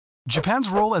Japan's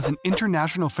role as an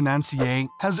international financier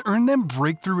has earned them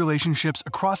breakthrough relationships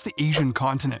across the Asian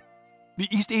continent. The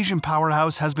East Asian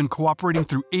Powerhouse has been cooperating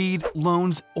through aid,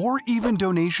 loans, or even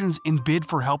donations in bid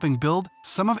for helping build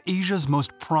some of Asia's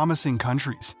most promising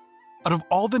countries. Out of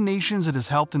all the nations it has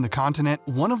helped in the continent,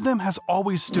 one of them has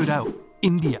always stood out: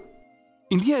 India.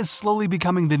 India is slowly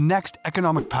becoming the next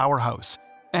economic powerhouse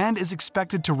and is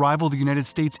expected to rival the United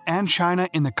States and China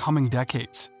in the coming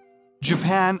decades.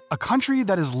 Japan, a country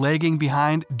that is lagging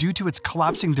behind due to its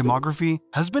collapsing demography,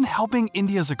 has been helping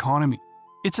India's economy.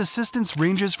 Its assistance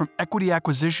ranges from equity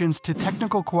acquisitions to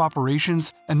technical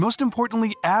cooperations, and most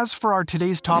importantly, as for our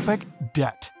today's topic,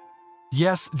 debt.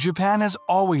 Yes, Japan has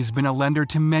always been a lender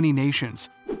to many nations,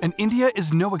 and India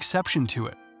is no exception to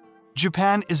it.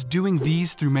 Japan is doing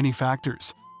these through many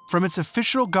factors, from its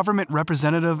official government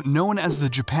representative known as the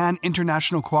Japan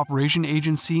International Cooperation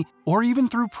Agency, or even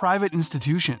through private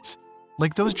institutions,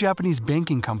 like those Japanese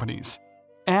banking companies.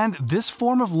 And this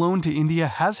form of loan to India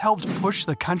has helped push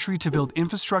the country to build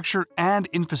infrastructure.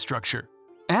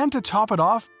 And to top it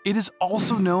off, it is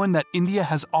also known that India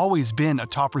has always been a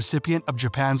top recipient of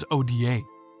Japan's ODA.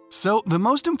 So the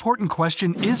most important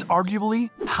question is arguably,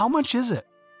 how much is it?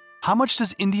 How much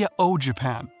does India owe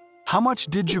Japan? How much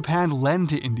did Japan lend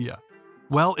to India?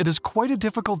 Well, it is quite a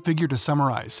difficult figure to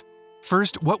summarize.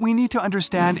 First, what we need to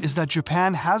understand is that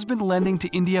Japan has been lending to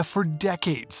India for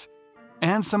decades,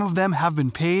 and some of them have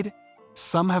been paid,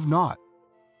 some have not.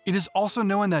 It is also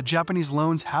known that Japanese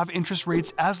loans have interest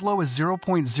rates as low as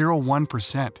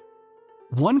 0.01%.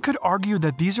 One could argue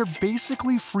that these are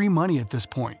basically free money at this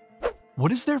point.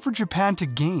 What is there for Japan to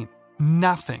gain?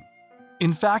 Nothing.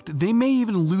 In fact, they may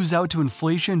even lose out to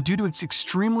inflation due to its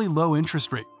extremely low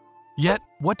interest rate. Yet,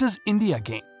 what does India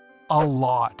gain? A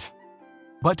lot.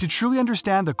 But to truly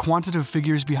understand the quantitative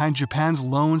figures behind Japan's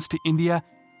loans to India,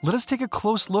 let us take a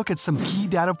close look at some key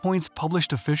data points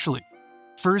published officially.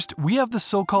 First, we have the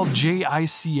so-called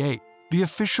JICA, the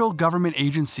official government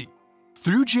agency.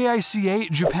 Through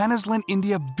JICA, Japan has lent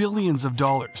India billions of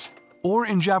dollars, or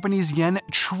in Japanese yen,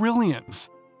 trillions.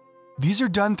 These are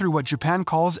done through what Japan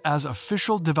calls as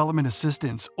Official Development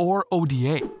Assistance, or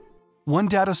ODA. One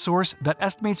data source that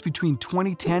estimates between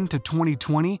 2010 to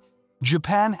 2020,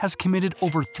 Japan has committed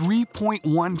over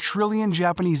 3.1 trillion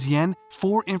Japanese yen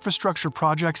for infrastructure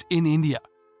projects in India.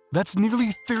 That's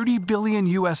nearly 30 billion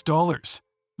US dollars.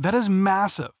 That is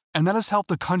massive, and that has helped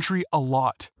the country a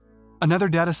lot. Another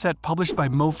dataset published by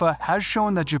MOFA has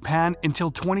shown that Japan,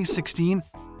 until 2016,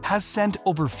 has sent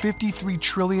over 53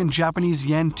 trillion Japanese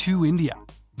yen to India.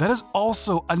 That is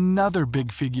also another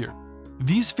big figure.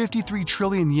 These 53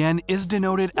 trillion yen is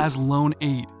denoted as loan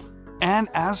aid. And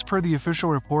as per the official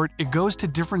report, it goes to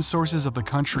different sources of the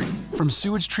country, from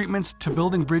sewage treatments to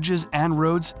building bridges and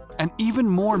roads, and even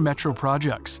more metro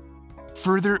projects.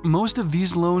 Further, most of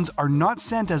these loans are not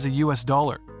sent as a US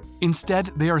dollar. Instead,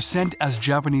 they are sent as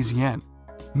Japanese yen.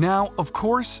 Now, of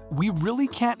course, we really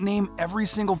can't name every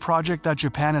single project that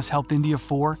Japan has helped India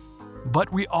for,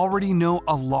 but we already know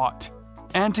a lot.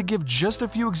 And to give just a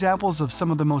few examples of some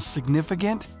of the most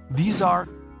significant, these are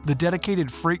the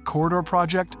dedicated freight corridor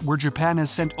project, where Japan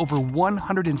has sent over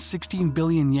 116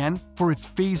 billion yen for its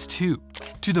Phase 2,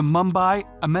 to the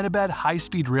Mumbai-Ahmedabad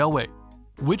high-speed railway,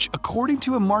 which, according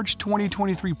to a March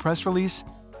 2023 press release,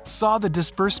 saw the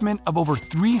disbursement of over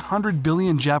 300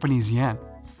 billion Japanese yen.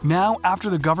 Now, after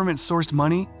the government-sourced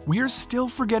money, we are still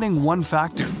forgetting one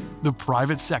factor: the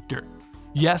private sector.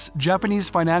 Yes, Japanese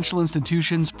financial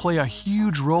institutions play a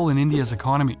huge role in India's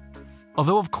economy.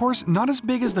 Although, of course, not as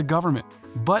big as the government.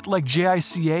 But like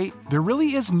JICA, there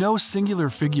really is no singular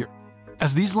figure,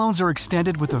 as these loans are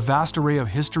extended with a vast array of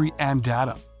history and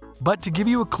data. But to give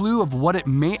you a clue of what it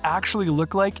may actually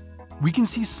look like, we can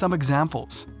see some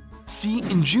examples. See,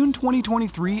 in June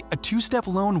 2023, a two-step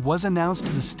loan was announced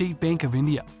to the State Bank of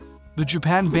India. The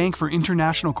Japan Bank for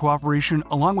International Cooperation,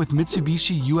 along with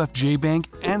Mitsubishi UFJ Bank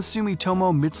and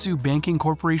Sumitomo Mitsui Banking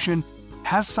Corporation,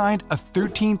 has signed a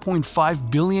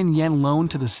 13.5 billion yen loan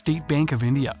to the State Bank of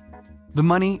India. The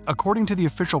money, according to the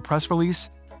official press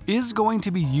release, is going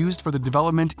to be used for the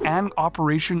development and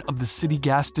operation of the city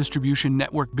gas distribution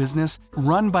network business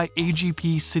run by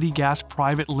AGP City Gas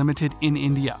Private Limited in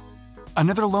India.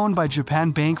 Another loan by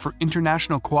Japan Bank for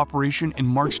International Cooperation in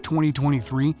March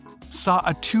 2023 saw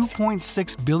a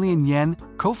 2.6 billion yen,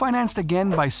 co-financed again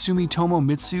by Sumitomo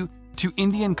Mitsui, to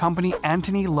Indian company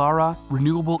Antony Lara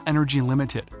Renewable Energy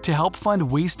Limited to help fund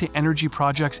waste-to-energy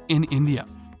projects in India.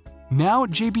 Now,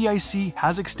 JBIC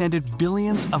has extended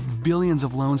billions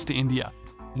of loans to India,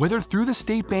 whether through the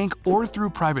state bank or through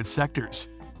private sectors.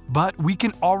 But we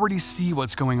can already see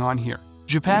what's going on here.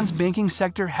 Japan's banking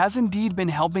sector has indeed been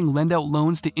helping lend out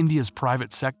loans to India's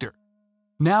private sector.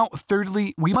 Now,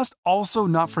 thirdly, we must also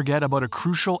not forget about a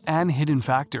crucial and hidden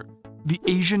factor: the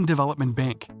Asian Development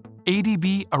Bank.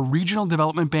 ADB, a regional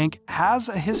development bank, has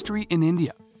a history in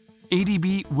India.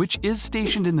 ADB, which is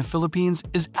stationed in the Philippines,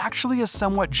 is actually a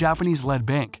somewhat Japanese-led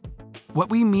bank. What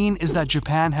we mean is that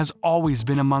Japan has always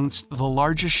been amongst the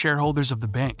largest shareholders of the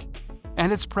bank,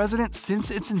 and its president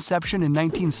since its inception in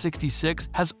 1966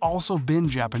 has also been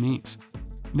Japanese.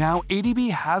 Now, ADB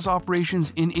has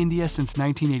operations in India since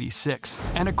 1986,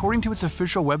 and according to its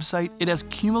official website, it has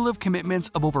cumulative commitments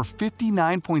of over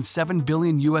 $59.7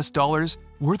 billion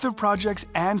worth of projects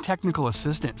and technical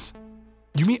assistance.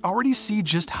 You may already see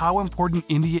just how important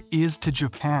India is to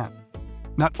Japan.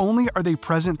 Not only are they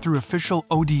present through official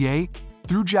ODA,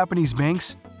 through Japanese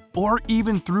banks, or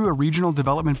even through a regional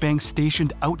development bank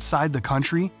stationed outside the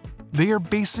country, they are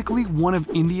basically one of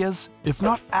India's, if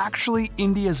not actually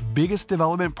India's biggest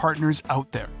development partners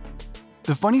out there.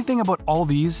 The funny thing about all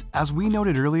these, as we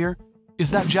noted earlier,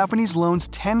 is that Japanese loans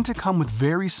tend to come with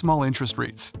very small interest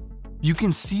rates. You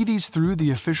can see these through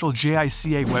the official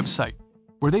JICA website,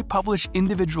 where they publish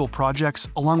individual projects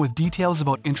along with details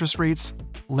about interest rates,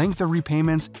 length of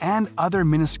repayments, and other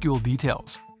minuscule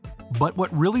details. But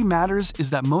what really matters is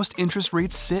that most interest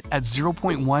rates sit at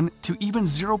 0.1 to even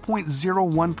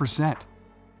 0.01%.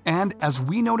 And as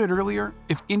we noted earlier,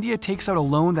 if India takes out a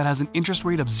loan that has an interest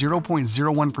rate of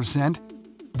 0.01%,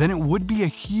 then it would be a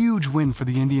huge win for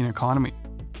the Indian economy.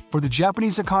 For the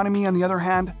Japanese economy, on the other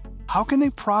hand, how can they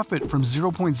profit from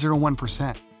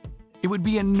 0.01%? It would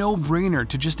be a no-brainer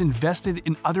to just invest it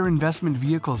in other investment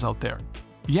vehicles out there.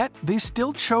 Yet, they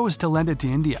still chose to lend it to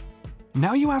India.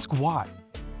 Now you ask why?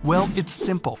 Well, it's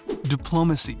simple: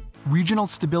 diplomacy, regional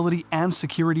stability and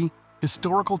security,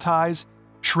 historical ties,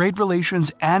 trade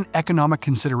relations, and economic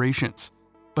considerations.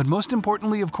 But most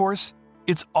importantly, of course,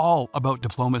 it's all about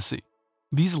diplomacy.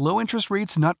 These low interest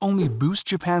rates not only boost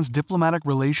Japan's diplomatic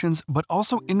relations, but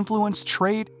also influence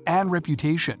trade and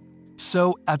reputation.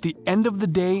 So, at the end of the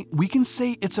day, we can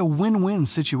say it's a win-win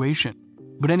situation.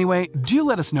 But anyway, do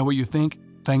let us know what you think.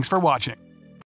 Thanks for watching.